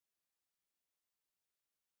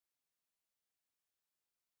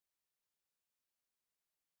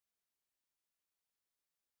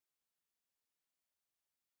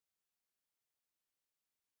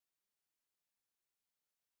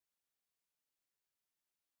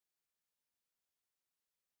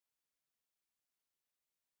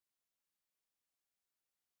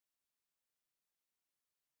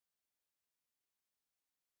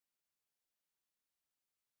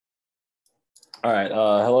All right.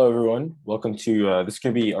 Hello, everyone. Welcome to this is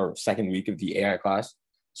going to be our second week of the AI class.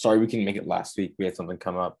 Sorry we couldn't make it last week. We had something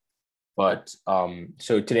come up. But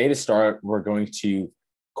so today to start, we're going to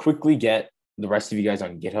quickly get the rest of you guys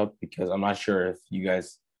on GitHub because I'm not sure if you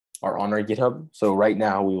guys are on our GitHub. So right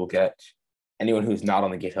now we will get anyone who's not on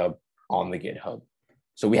the GitHub on the GitHub.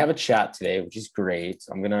 So we have a chat today, which is great.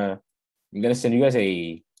 I'm gonna send you guys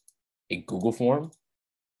a Google form,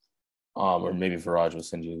 or maybe Viraj will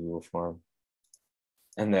send you a Google form.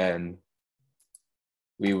 And then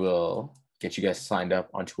we will get you guys signed up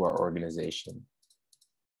onto our organization.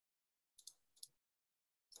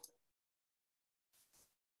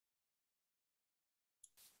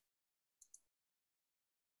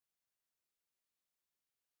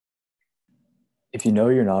 If you know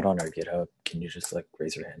you're not on our GitHub, can you just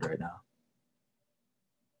raise your hand right now?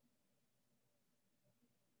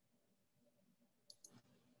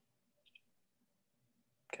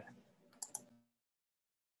 Okay.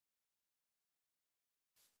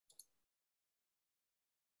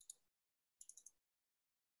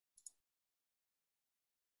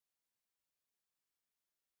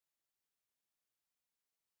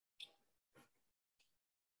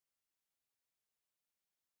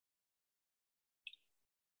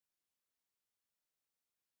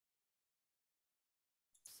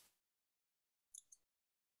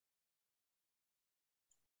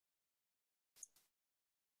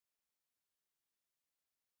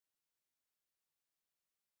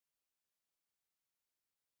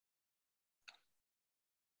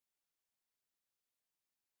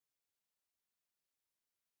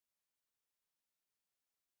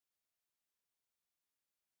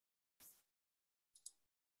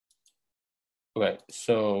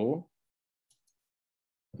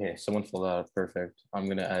 Okay, someone filled out. Perfect. I'm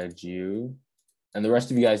gonna add you. And the rest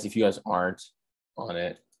of you guys, if you guys aren't on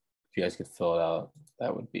it, if you guys could fill it out,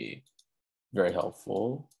 that would be very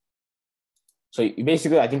helpful. So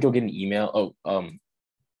basically, I think you'll get an email.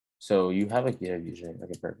 So you have a GitHub user.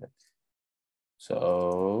 Okay, perfect.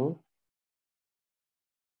 So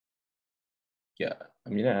yeah,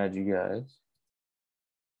 I'm gonna add you guys.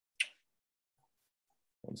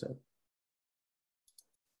 One sec.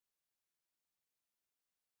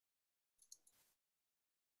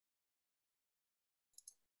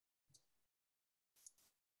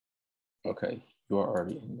 Okay, you are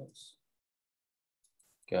already in this.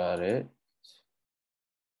 Got it.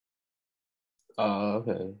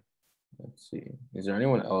 Okay. Let's see. Is there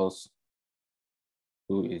anyone else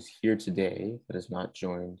who is here today that has not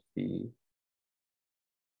joined the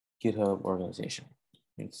GitHub organization?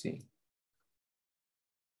 Let's see.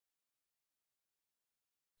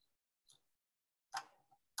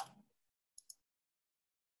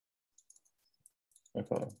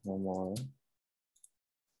 Okay, one more.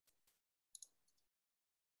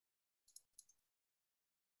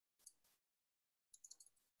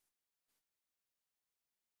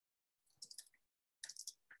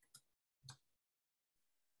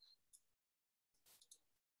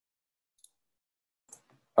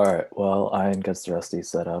 All right, well, Ian gets the rest of you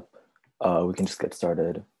set up. We can just get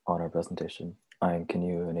started on our presentation. Ian, can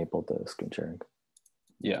you enable the screen sharing?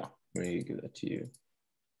 Yeah, let me give that to you.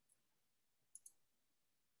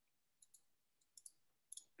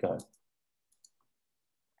 Got it.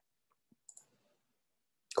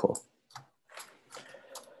 Cool.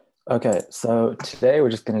 Okay, so today we're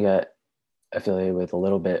just gonna get affiliated with a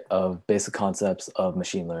little bit of basic concepts of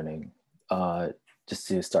machine learning, just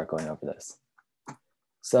to start going over this.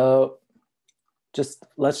 So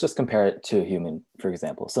let's just compare it to a human, for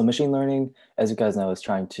example. So machine learning, as you guys know, is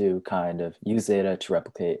trying to kind of use data to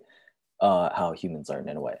replicate how humans learn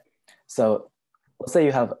in a way. So let's say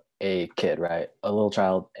you have a kid, right? A little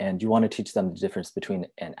child, and you want to teach them the difference between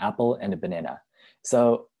an apple and a banana.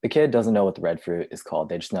 So the kid doesn't know what the red fruit is called.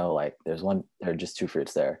 They just know there are just two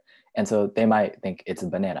fruits there. And so they might think it's a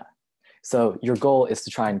banana. So your goal is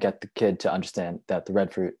to try and get the kid to understand that the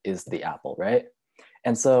red fruit is the apple, right?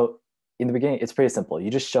 And so in the beginning, it's pretty simple. You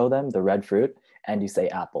just show them the red fruit and you say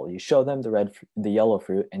apple. You show them the yellow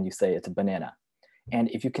fruit and you say it's a banana. And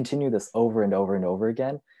if you continue this over and over and over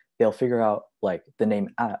again, they'll figure out the name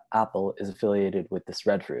apple is affiliated with this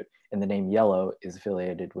red fruit and the name yellow is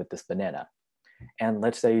affiliated with this banana. And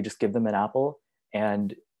let's say you just give them an apple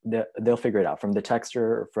and they'll figure it out from the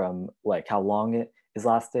texture, from how long it is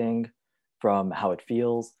lasting, from how it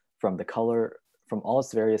feels, from the color, from all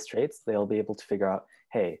its various traits. They'll be able to figure out,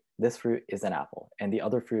 hey, this fruit is an apple and the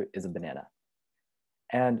other fruit is a banana.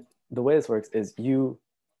 And the way this works is you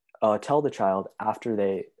tell the child after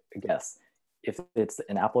they guess if it's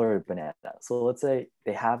an apple or a banana. So let's say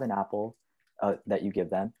they have an apple that you give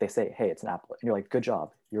them. They say, hey, it's an apple. And you're like, good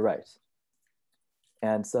job, you're right.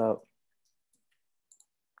 And so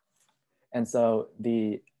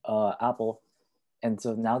the apple, and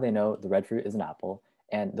so now they know the red fruit is an apple,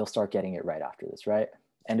 and they'll start getting it right after this, right?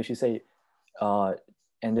 And if you say, uh,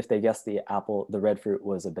 and if they guess the red fruit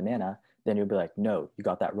was a banana, then you'll be like, no, you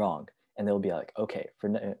got that wrong. And they'll be like, okay,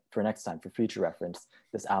 for next time, for future reference,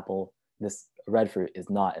 this red fruit is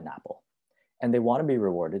not an apple. And they want to be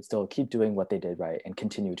rewarded, so they'll keep doing what they did right and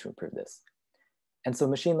continue to improve this. And so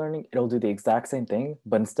machine learning, it'll do the exact same thing,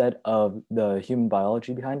 but instead of the human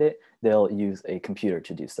biology behind it, they'll use a computer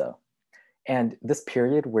to do so. And this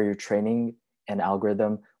period where you're training an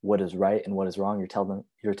algorithm what is right and what is wrong,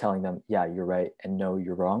 you're telling them, yeah, you're right, and no,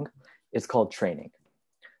 you're wrong. It's called training.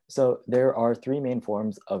 So there are three main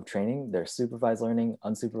forms of training. There's supervised learning,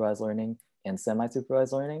 unsupervised learning, and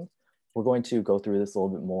semi-supervised learning. We're going to go through this a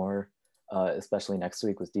little bit more, especially next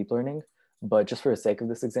week with deep learning. But just for the sake of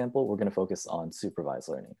this example, we're going to focus on supervised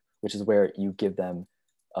learning, which is where you give them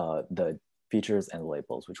the features and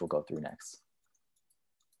labels, which we'll go through next.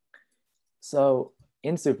 So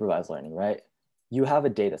in supervised learning, right, you have a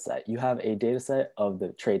data set. You have a data set of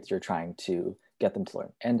the traits you're trying to get them to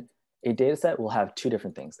learn. And a data set will have two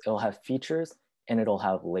different things. It'll have features and it'll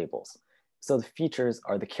have labels. So the features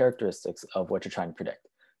are the characteristics of what you're trying to predict.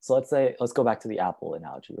 So let's go back to the apple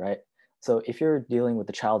analogy, right? So if you're dealing with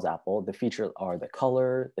the child's apple, the features are the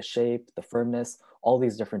color, the shape, the firmness, all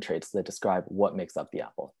these different traits that describe what makes up the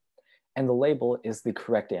apple. And the label is the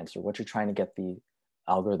correct answer, what you're trying to get the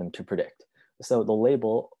algorithm to predict. So the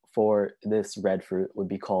label for this red fruit would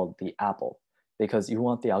be called the apple, because you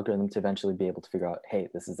want the algorithm to eventually be able to figure out, hey,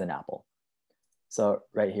 this is an apple. So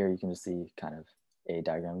right here, you can just see kind of a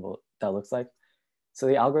diagram of what that looks like. So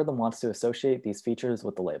the algorithm wants to associate these features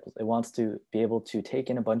with the labels. It wants to be able to take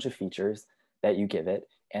in a bunch of features that you give it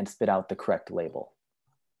and spit out the correct label.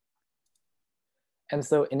 And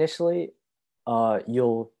so initially,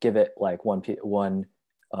 you'll give it like one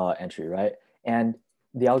entry, right? And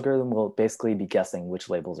the algorithm will basically be guessing which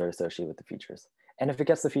labels are associated with the features. And if it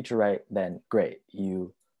gets the feature right, then great,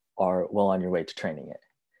 you are well on your way to training it.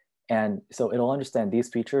 And so it'll understand these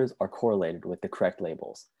features are correlated with the correct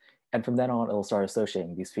labels. And from then on, it'll start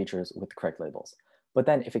associating these features with the correct labels. But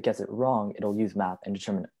then if it gets it wrong, it'll use math and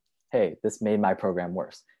determine, hey, this made my program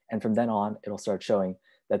worse. And from then on, it'll start showing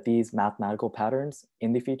that these mathematical patterns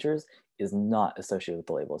in the features is not associated with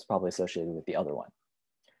the label. It's probably associated with the other one.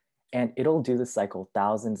 And it'll do this cycle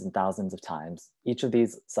thousands and thousands of times. Each of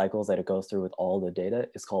these cycles that it goes through with all the data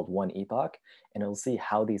is called one epoch, and it'll see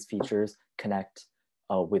how these features connect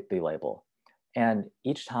with the label. And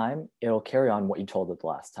each time, it'll carry on what you told it the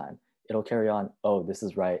last time. It'll carry on, oh, this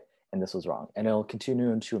is right, and this was wrong. And it'll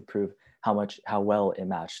continue to improve how well it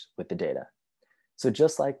matched with the data. So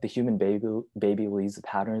just like the human baby will use the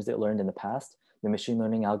patterns it learned in the past, the machine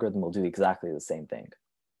learning algorithm will do exactly the same thing.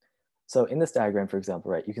 So in this diagram, for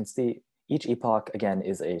example, right, you can see each epoch, again,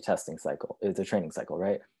 is a testing cycle, is a training cycle,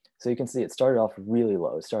 right? So you can see it started off really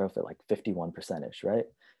low. It started off at like 51%-ish, right?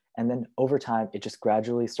 And then over time, it just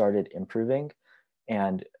gradually started improving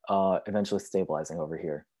and eventually stabilizing over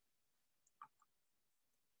here.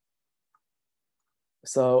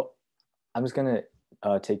 So I'm just gonna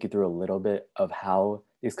take you through a little bit of how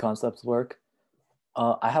these concepts work.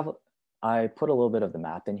 I put a little bit of the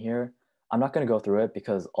math in here. I'm not going to go through it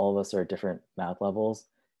because all of us are at different math levels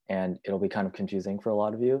and it'll be kind of confusing for a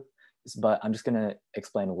lot of you. But I'm just going to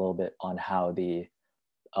explain a little bit on how the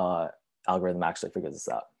algorithm actually figures this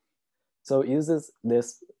out. So it uses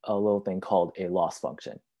this little thing called a loss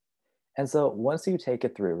function. And so once you take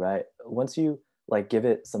it through, right, once you like give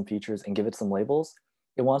it some features and give it some labels,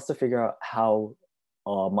 it wants to figure out how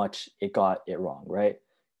much it got it wrong, right?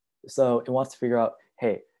 So it wants to figure out,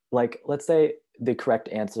 hey, like let's say the correct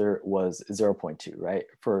answer was 0.2, right,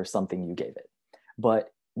 for something you gave it.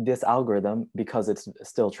 But this algorithm, because it's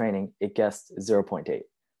still training, it guessed 0.8.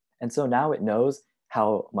 And so now it knows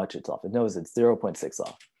how much it's off. It knows it's 0.6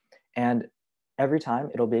 off. And every time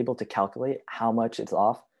it'll be able to calculate how much it's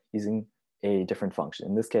off using a different function.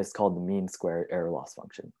 In this case, it's called the mean squared error loss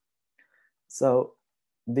function. So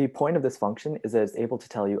the point of this function is that it's able to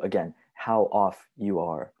tell you, again, how off you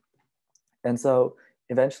are. And so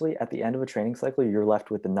eventually at the end of a training cycle, you're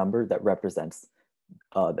left with the number that represents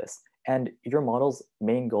this. And your model's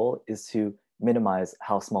main goal is to minimize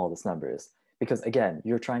how small this number is. Because again,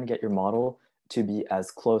 you're trying to get your model to be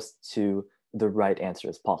as close to the right answer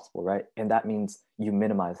as possible, right? And that means you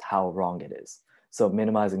minimize how wrong it is. So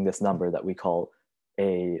minimizing this number that we call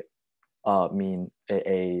a loss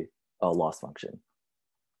function.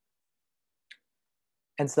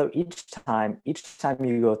 And so each time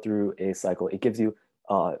you go through a cycle, it gives you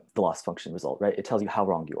the loss function result, right? It tells you how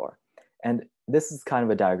wrong you are. And this is kind of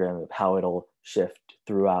a diagram of how it'll shift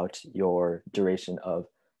throughout your duration of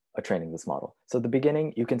training this model. So at the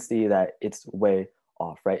beginning, you can see that it's way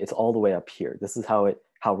off, right? It's all the way up here. This is how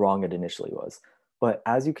wrong it initially was. But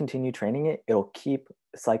as you continue training it, it'll keep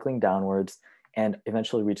cycling downwards and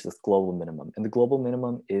eventually reach this global minimum. And the global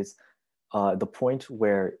minimum is the point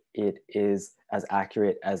where it is as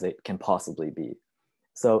accurate as it can possibly be.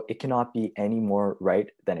 So it cannot be any more right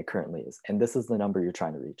than it currently is. And this is the number you're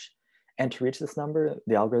trying to reach. And to reach this number,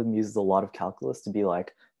 the algorithm uses a lot of calculus to be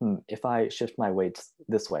like, if I shift my weights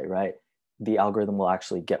this way, right, the algorithm will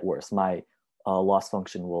actually get worse. My loss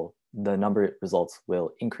function the number results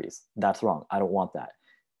will increase. That's wrong. I don't want that.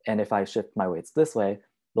 And if I shift my weights this way,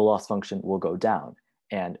 the loss function will go down.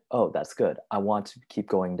 And oh, that's good. I want to keep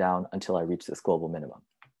going down until I reach this global minimum.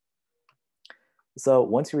 So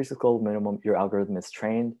once you reach the global minimum, your algorithm is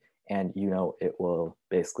trained and you know it will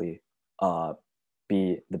basically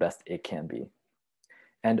be the best it can be.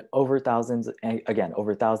 And over thousands and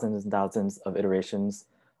thousands of iterations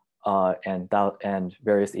and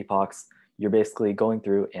various epochs, you're basically going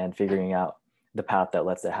through and figuring out the path that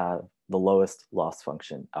lets it have the lowest loss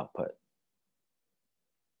function output.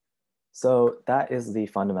 So that is the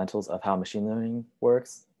fundamentals of how machine learning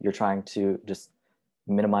works. You're trying to just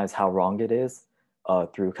minimize how wrong it is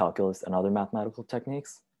through calculus and other mathematical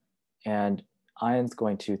techniques. And Ian's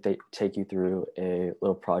going to take you through a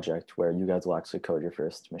little project where you guys will actually code your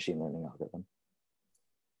first machine learning algorithm.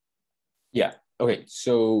 Yeah. Okay.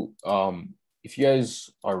 So if you guys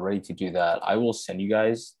are ready to do that, I will send you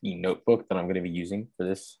guys the notebook that I'm going to be using for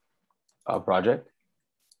this project.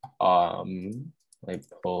 Let me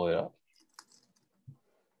pull it up.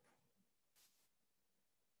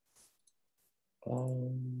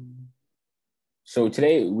 So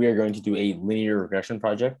today we are going to do a linear regression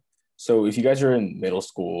project. So if you guys are in middle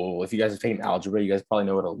school, if you guys have taken algebra, you guys probably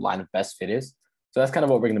know what a line of best fit is. So that's kind of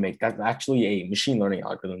what we're going to make. That's actually a machine learning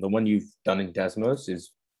algorithm. The one you've done in Desmos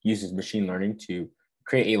uses machine learning to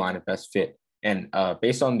create a line of best fit. And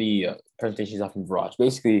based on the presentations off from Viraj,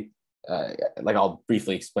 basically, like I'll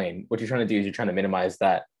briefly explain, what you're trying to do is you're trying to minimize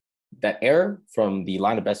that error from the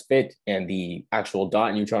line of best fit and the actual dot,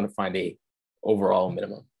 and you're trying to find a overall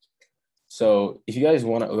minimum. So if you guys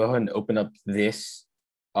want to go ahead and open up this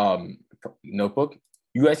notebook,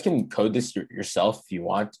 you guys can code this yourself if you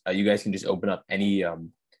want. You guys can just open up any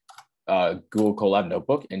Google Colab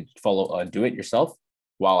notebook and do it yourself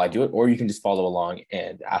while I do it, or you can just follow along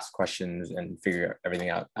and ask questions and figure everything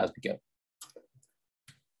out as we go.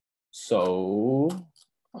 So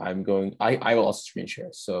I will also screen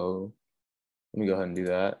share. So let me go ahead and do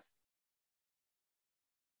that.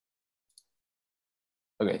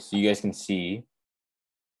 Okay, so you guys can see,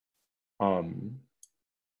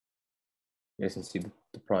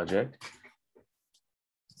 the project.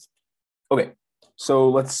 Okay, so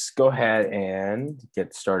let's go ahead and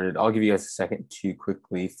get started. I'll give you guys a second to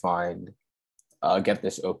quickly get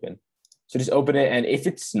this open. So just open it, and if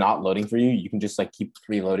it's not loading for you, you can just like keep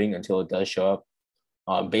reloading until it does show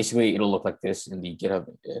up. Basically, it'll look like this in the GitHub,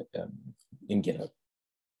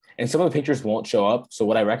 and some of the pictures won't show up. So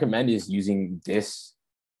what I recommend is using this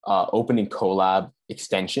opening Colab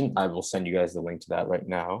extension. I will send you guys the link to that right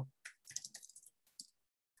now.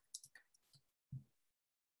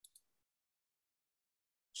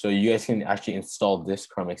 So you guys can actually install this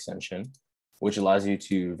Chrome extension, which allows you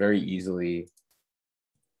to very easily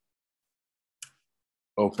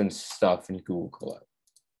open stuff in Google Colab.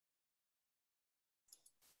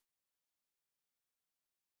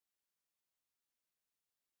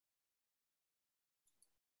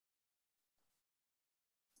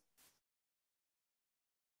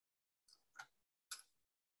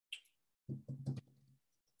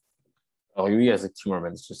 I'll give you guys like 2 more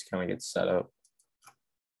minutes just to kind of get set up.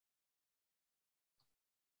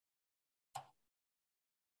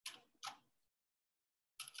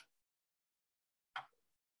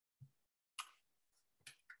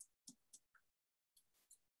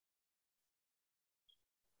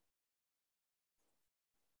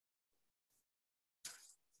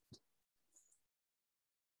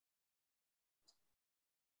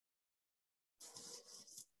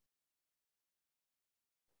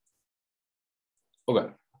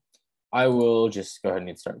 Okay, I will just go ahead and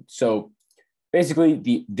get started. So basically,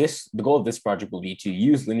 the goal of this project will be to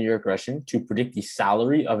use linear regression to predict the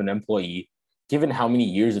salary of an employee given how many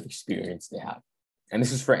years of experience they have. And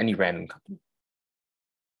this is for any random company.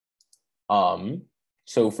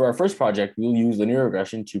 So for our first project, we'll use linear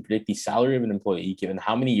regression to predict the salary of an employee given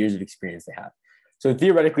how many years of experience they have. So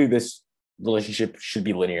theoretically, this relationship should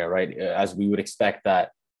be linear, right? As we would expect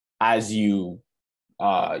that as you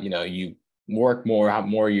work more, have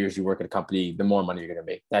more years you work at a company, the more money you're going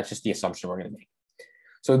to make. That's just the assumption we're going to make.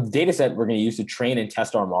 So the data set we're going to use to train and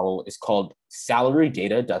test our model is called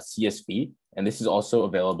salarydata.csv. And this is also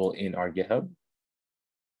available in our GitHub.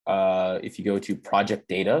 If you go to project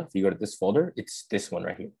data, if you go to this folder, it's this one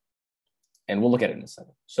right here. And we'll look at it in a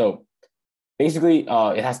second. So basically,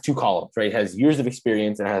 it has 2 columns, right? It has years of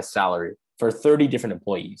experience and it has salary for 30 different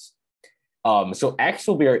employees. So X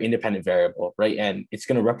will be our independent variable, right? And it's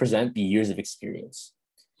going to represent the years of experience.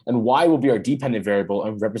 And Y will be our dependent variable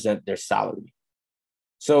and represent their salary.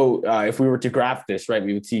 So if we were to graph this, right,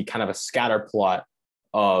 we would see kind of a scatter plot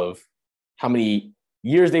of how many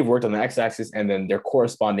years they've worked on the x-axis and then their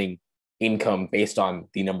corresponding income based on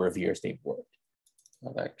the number of years they've worked.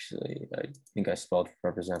 Actually, I think I spelled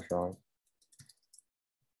represent wrong.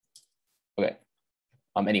 Okay.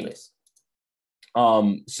 Anyways.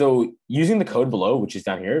 So using the code below, which is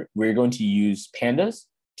down here, we're going to use pandas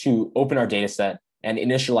to open our data set and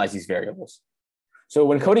initialize these variables. So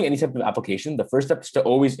when coding any type of application, the first step is to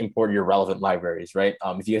always import your relevant libraries, right?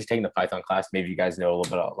 If you guys are taking the Python class, maybe you guys know a little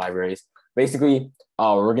bit about libraries. Basically,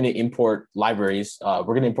 we're going to import libraries. We're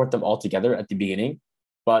going to import them all together at the beginning.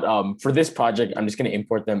 But for this project, I'm just going to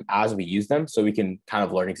import them as we use them so we can kind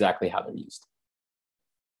of learn exactly how they're used.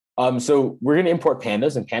 So we're going to import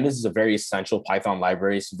pandas, and pandas is a very essential Python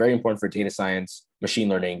library. It's very important for data science, machine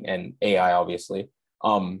learning, and AI, obviously.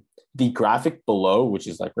 The graphic below, which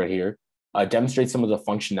is like right here, demonstrates some of the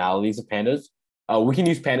functionalities of pandas. We can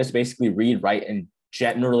use pandas to basically read, write, and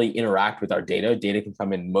generally interact with our data. Data can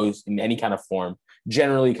come in any kind of form.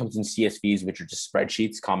 Generally, it comes in CSVs, which are just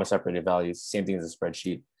spreadsheets, comma separated values, same thing as a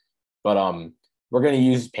spreadsheet. But we're going to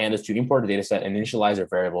use pandas to import a data set and initialize our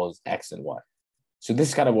variables X and Y. So this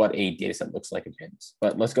is kind of what a data set looks like in pandas.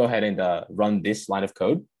 But let's go ahead and run this line of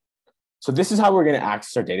code. So this is how we're going to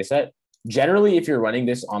access our data set. Generally, if you're running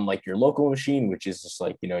this on like your local machine, which is just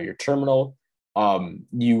like, your terminal,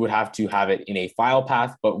 you would have to have it in a file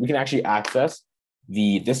path, but we can actually access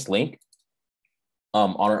this link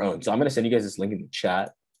on our own. So I'm going to send you guys this link in the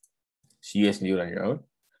chat so you guys can do it on your own.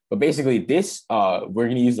 But basically this, we're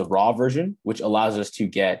going to use the raw version, which allows us to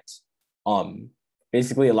get,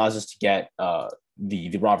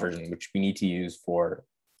 the raw version, which we need to use for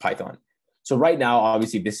Python. So right now,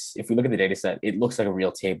 obviously this, if we look at the data set, it looks like a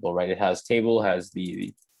real table, right? It has table, has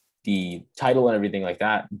the title and everything like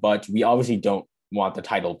that, but we obviously don't want the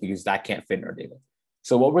title because that can't fit in our data.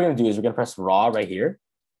 So what we're going to do is we're going to press raw right here,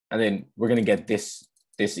 and then we're going to get this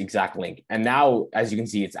exact link. And now, as you can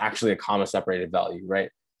see, it's actually a comma separated value, right?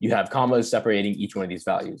 You have commas separating each one of these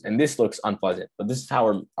values. And this looks unpleasant, but this is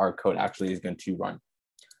how our code actually is going to run.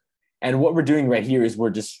 And what we're doing right here is we're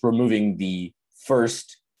just removing we're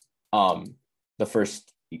going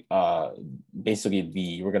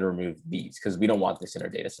to remove these because we don't want this in our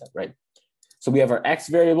data set, right? So we have our X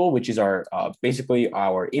variable, which is our basically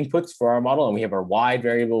our inputs for our model. And we have our Y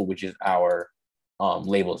variable, which is our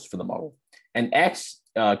labels for the model. And X,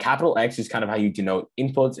 capital X is kind of how you denote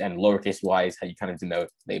inputs, and lowercase y is how you kind of denote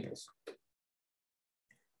labels.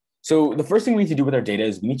 So the first thing we need to do with our data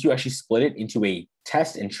is we need to actually split it into a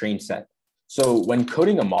test and train set. So when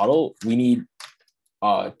coding a model, we need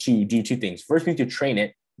to do 2 things. First, we need to train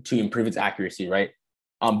it to improve its accuracy, right?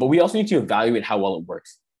 But we also need to evaluate how well it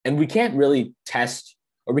works. And we can't really test,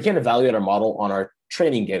 or we can't evaluate our model on our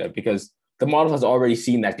training data because the model has already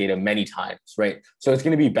seen that data many times, right? So it's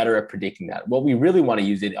going to be better at predicting that. What we really want to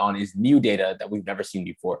use it on is new data that we've never seen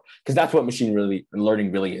before, because that's what machine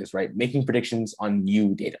learning really is, right? Making predictions on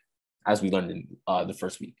new data, as we learned in the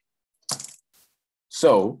first week.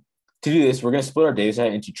 So to do this, we're going to split our data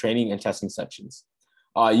set into training and testing sections.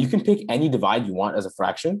 You can pick any divide you want as a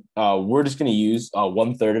fraction. We're just going to use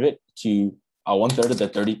 1/3 of it to 1/3 of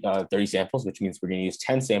the 30 samples, which means we're going to use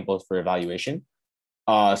 10 samples for evaluation.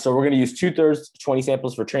 So we're going to use 2/3, 20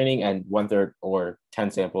 samples for training, and 1/3 or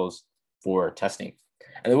 10 samples for testing.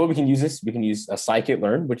 And then what we can use we can use a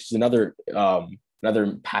scikit-learn, which is another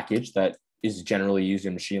package that is generally used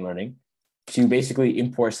in machine learning to basically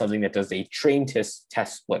import something that does a train test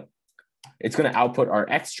split. It's going to output our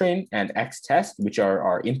xtrain and xtest, which are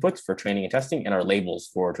our inputs for training and testing, and our labels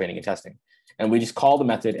for training and testing. And we just call the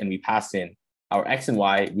method and we pass in our x and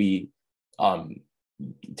y. We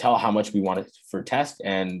tell how much we want it for test,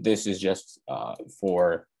 and this is just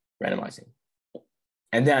for randomizing.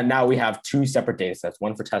 And then now we have 2 separate data sets,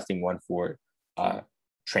 one for testing, one for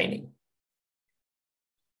training.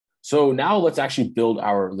 So now let's actually build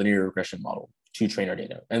our linear regression model to train our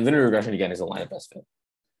data. And linear regression, again, is a line of best fit.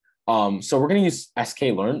 So we're going to use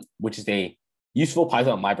sklearn, which is a useful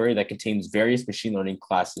Python library that contains various machine learning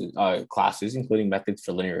classes, including methods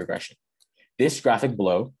for linear regression. This graphic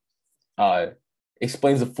below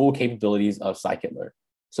explains the full capabilities of scikit-learn.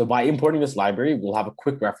 So by importing this library, we'll have a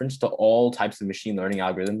quick reference to all types of machine learning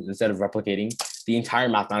algorithms instead of replicating the entire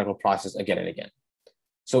mathematical process again and again.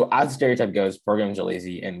 So as the stereotype goes, programs are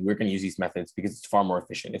lazy, and we're going to use these methods because it's far more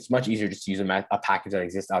efficient. It's much easier just to use a package that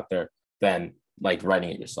exists out there than like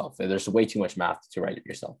writing it yourself. There's way too much math to write it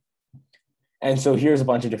yourself. And so here's a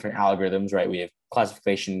bunch of different algorithms, right? We have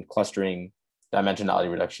classification, clustering, dimensionality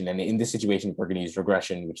reduction. And in this situation, we're going to use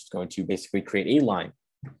regression, which is going to basically create a line.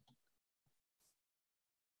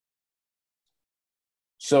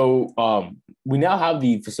 So we now have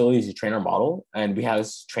the facilities to train our model, and we have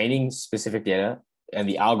training specific data and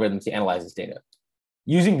the algorithm to analyze this data.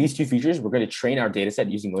 Using these two features, we're going to train our data set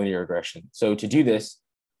using linear regression. So to do this,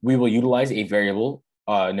 we will utilize a variable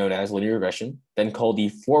known as linear regression, then call the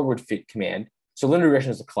forward fit command. So linear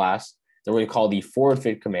regression is a class that we're going to call the forward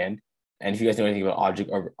fit command. And if you guys know anything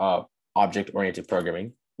about object-oriented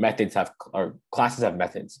programming, classes have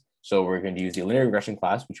methods. So we're going to use the linear regression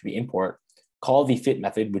class, which we import, call the fit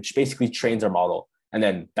method, which basically trains our model. And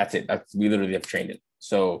then that's it. We literally have trained it.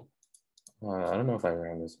 So I don't know if I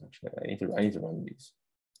ran this actually. I need to run these.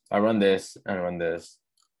 I run this and I run this.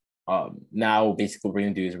 Now basically what we're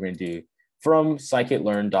going to do is we're going to do from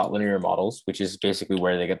scikit-learn.linear models, which is basically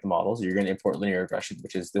where they get the models. You're going to import linear regression,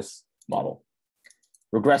 which is this model.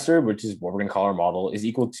 Regressor, which is what we're going to call our model, is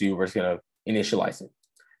equal to, we're just going to initialize it.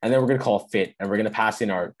 And then we're going to call fit, and we're going to pass in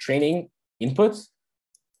our training inputs,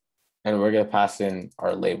 and we're going to pass in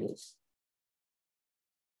our labels.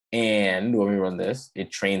 And when we run this,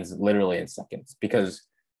 it trains literally in seconds, because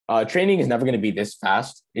training is never going to be this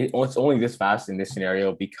fast. It's only this fast in this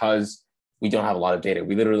scenario because we don't have a lot of data.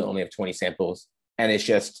 We literally only have 20 samples, and it's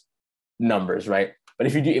just numbers, right? But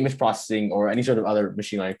if you do image processing or any sort of other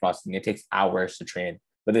machine learning processing, it takes hours to train.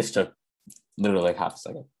 But this took literally like half a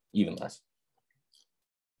second, even less.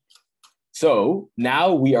 So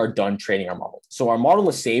now we are done training our model. So our model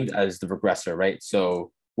is saved as the regressor, right?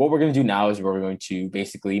 So what we're going to do now is we're going to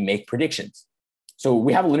basically make predictions. So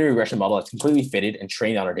we have a linear regression model that's completely fitted and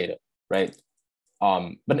trained on our data, right?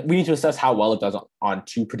 But we need to assess how well it does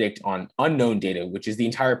to predict on unknown data, which is the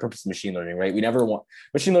entire purpose of machine learning, right?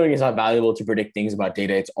 Machine learning is not valuable to predict things about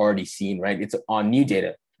data it's already seen, right? It's on new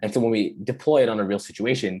data. And so when we deploy it on a real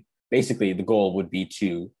situation, basically the goal would be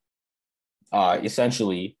to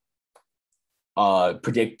essentially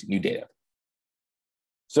predict new data.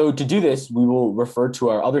 So to do this, we will refer to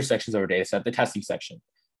our other sections of our data set, the testing section.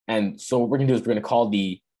 And so what we're going to do is we're going to call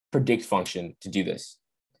the predict function to do this.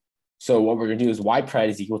 So what we're going to do is ypred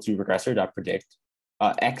is equal to regressor.predict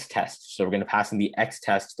x test. So we're going to pass in the x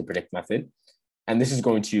test to the predict method. And this is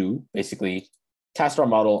going to basically test our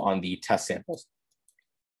model on the test samples.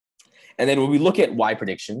 And then when we look at the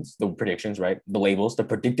predictions, right? The labels, the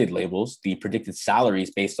predicted labels, the predicted salaries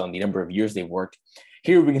based on the number of years they've worked.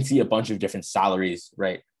 Here we can see a bunch of different salaries,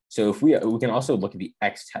 right? So if we can also look at the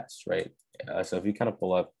x test, right? So if we kind of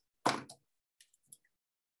pull up,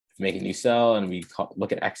 make a new cell and we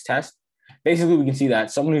look at x test, basically we can see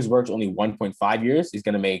that someone who's worked only 1.5 years is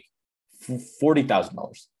going to make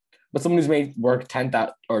 $40,000. But someone who's made work 10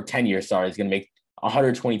 years, is going to make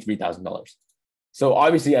 $123,000. So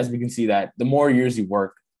obviously, as we can see that the more years you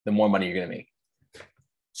work, the more money you're going to make.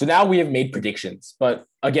 So now we have made predictions, but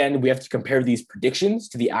again, we have to compare these predictions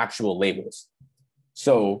to the actual labels.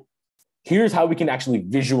 So here's how we can actually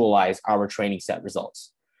visualize our training set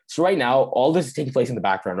results. So right now, all this is taking place in the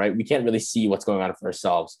background, right? We can't really see what's going on for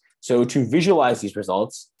ourselves. So to visualize these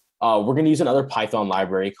results, we're going to use another Python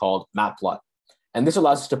library called matplot. And this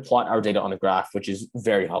allows us to plot our data on a graph, which is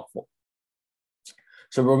very helpful.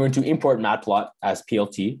 So we're going to import matplot as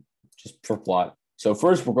PLT, just for plot. So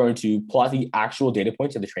first, we're going to plot the actual data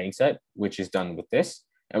points of the training set, which is done with this.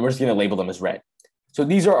 And we're just going to label them as red. So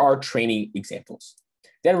these are our training examples.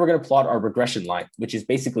 Then we're going to plot our regression line, which is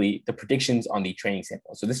basically the predictions on the training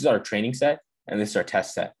sample. So this is our training set, and this is our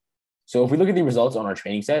test set. So if we look at the results on our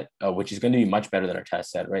training set, which is going to be much better than our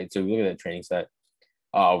test set, right? So if we look at the training set,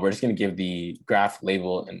 we're just going to give the graph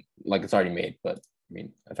label and like it's already made. But I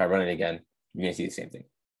mean, if I run it again, you're going to see the same thing.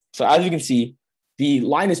 So as you can see, the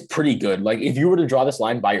line is pretty good. Like if you were to draw this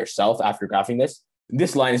line by yourself after graphing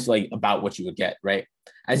this line is like about what you would get, right?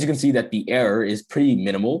 As you can see that the error is pretty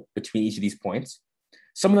minimal between each of these points.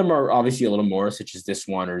 Some of them are obviously a little more, such as this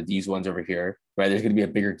one or these ones over here, right? There's going to be a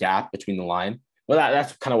bigger gap between the line. Well,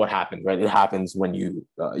 that's kind of what happens, right? It happens when you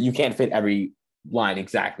can't fit every line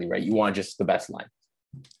exactly, right? You want just the best line.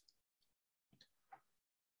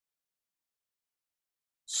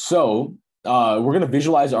 So we're going to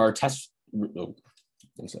visualize our test.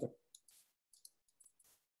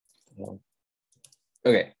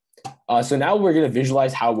 Okay. So now we're going to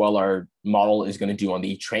visualize how well our model is going to do on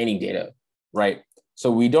the training data, right?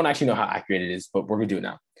 So we don't actually know how accurate it is, but we're going to do it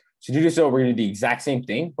now. So to do so, we're going to do the exact same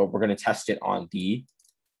thing, but we're going to test it on the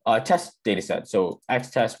test data set. So X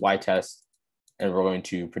test, Y test, and we're going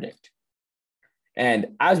to predict.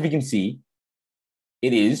 And as we can see,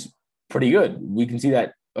 it is pretty good. We can see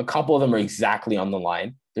that a couple of them are exactly on the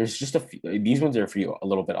line. There's just a few, these ones are a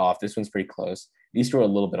little bit off. This one's pretty close. These two are a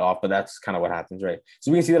little bit off, but that's kind of what happens, right?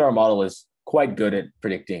 So we can see that our model is quite good at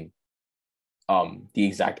predicting the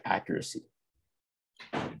exact accuracy.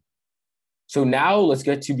 So now let's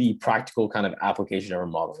get to the practical kind of application of our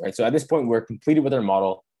model, right? So at this point, we're completed with our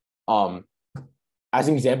model. As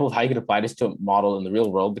an example of how you could apply this to a model in the real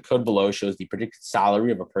world, the code below shows the predicted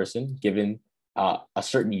salary of a person given a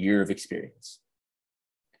certain year of experience.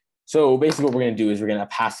 So basically what we're going to do is we're going to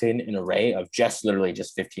pass in an array of literally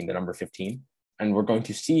just 15, the number 15, and we're going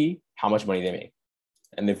to see how much money they make.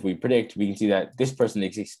 And if we predict, we can see that this person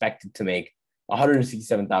is expected to make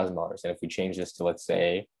 $167,000. And if we change this to, let's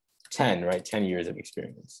say, 10, right, 10 years of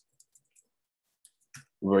experience,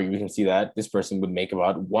 where we can see that this person would make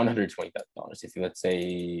about $120,000. If you, let's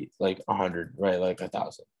say, like 100, right, like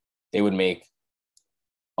 1,000, they would make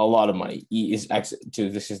a lot of money. E is X to,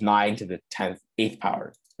 this is 9 to the 10th, 8th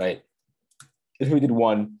power, right? If we did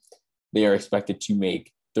 1, they are expected to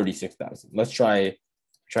make 36,000. Let's try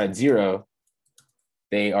 0.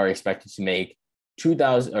 They are expected to make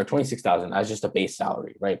 2,000 or 26,000 as just a base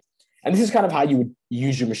salary, right? And this is kind of how you would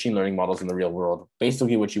use your machine learning models in the real world.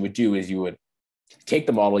 Basically, what you would do is you would take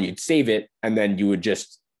the model, you'd save it, and then you would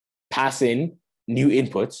just pass in new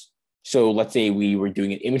inputs. So let's say we were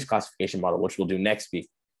doing an image classification model, which we'll do next week.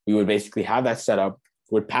 We would basically have that set up,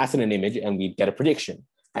 would pass in an image, and we'd get a prediction.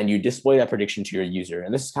 And you display that prediction to your user.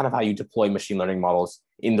 And this is kind of how you deploy machine learning models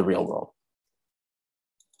in the real world.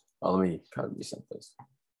 Let me kind of reset this.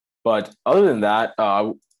 But other than that,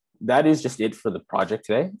 that is just it for the project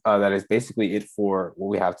today. That is basically it for what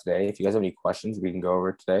we have today. If you guys have any questions, we can go over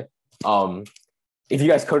it today. If you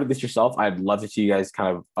guys coded this yourself, I'd love to see you guys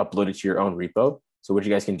kind of upload it to your own repo. So what you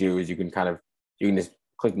guys can do is you can just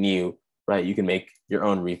click new, right? You can make your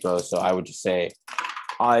own repo. So I would just say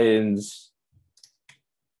Ion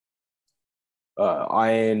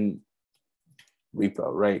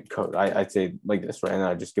repo, right? Code. I'd say like this, right? And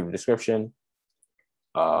I'd just give a description.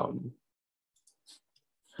 And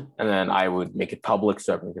then I would make it public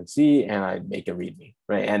so everyone can see, and I'd make a README,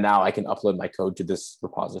 right? And now I can upload my code to this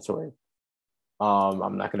repository.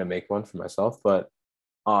 I'm not going to make one for myself, but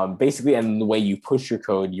basically, and the way you push your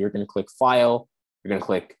code, you're going to click File, you're going to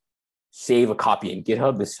click Save a copy in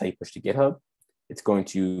GitHub. This is how you push to GitHub. It's going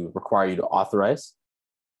to require you to authorize.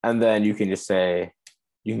 And then you can just say,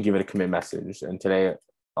 you can give it a commit message. And today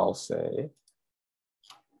I'll say,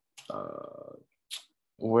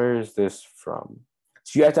 where is this from?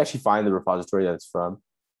 So you have to actually find the repository that it's from.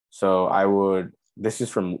 So this is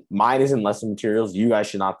from, mine is in lesson materials. You guys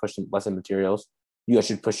should not push lesson materials. You guys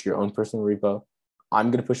should push your own personal repo.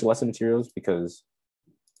 I'm going to push the lesson materials because,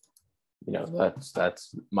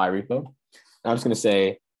 that's my repo. And I'm just going to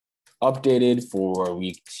say updated for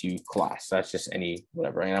week 2 class. That's just any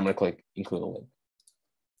whatever. And I'm going to click include a link.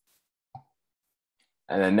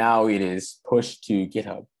 And then now it is pushed to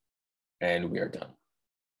GitHub and we are done.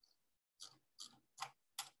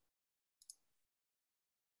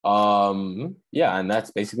 Yeah, and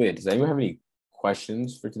that's basically it. Does anyone have any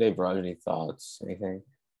questions for today? Viraj, any thoughts, anything?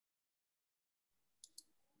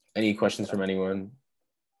 Any questions from anyone?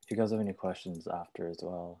 If you guys have any questions after as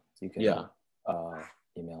well, you can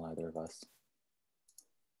email either of us.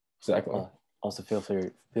 Exactly. Also, feel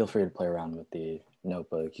free to play around with the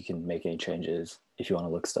notebook. You can make any changes if you want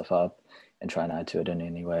to look stuff up and try and add to it in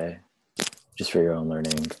any way, just for your own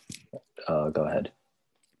learning. Go ahead.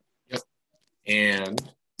 Yep.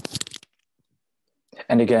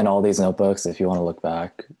 And again, all these notebooks, if you want to look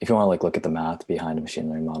back, if you want to look at the math behind a machine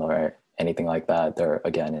learning model or anything like that, they're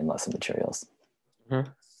again in lesson materials. Mm-hmm.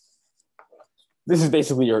 This is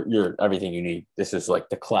basically your everything you need. This is like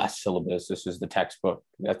the class syllabus. This is the textbook.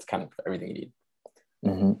 That's kind of everything you need.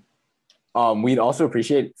 Mm-hmm. We'd also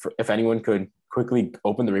appreciate if anyone could quickly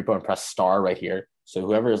open the repo and press star right here. So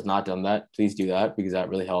whoever has not done that, please do that because that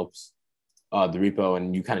really helps the repo,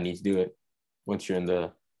 and you kind of need to do it once you're in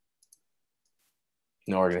the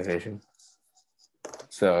organization.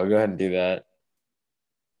 So go ahead and do that.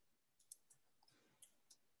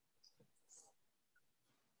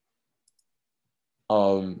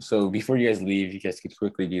 So before you guys leave, you guys could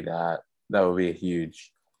quickly do that. That would be a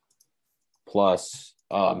huge plus.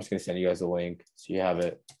 I'm just gonna send you guys a link so you have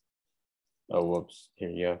it. Oh, whoops, here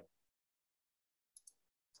you go.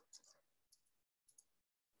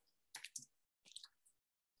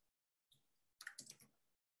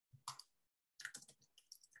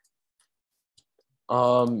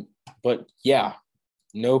 But yeah,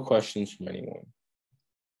 no questions from anyone.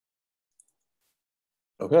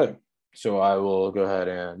 Okay, so I will go ahead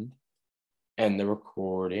and end the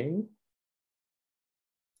recording.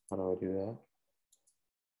 How do I do that?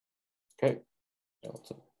 Okay.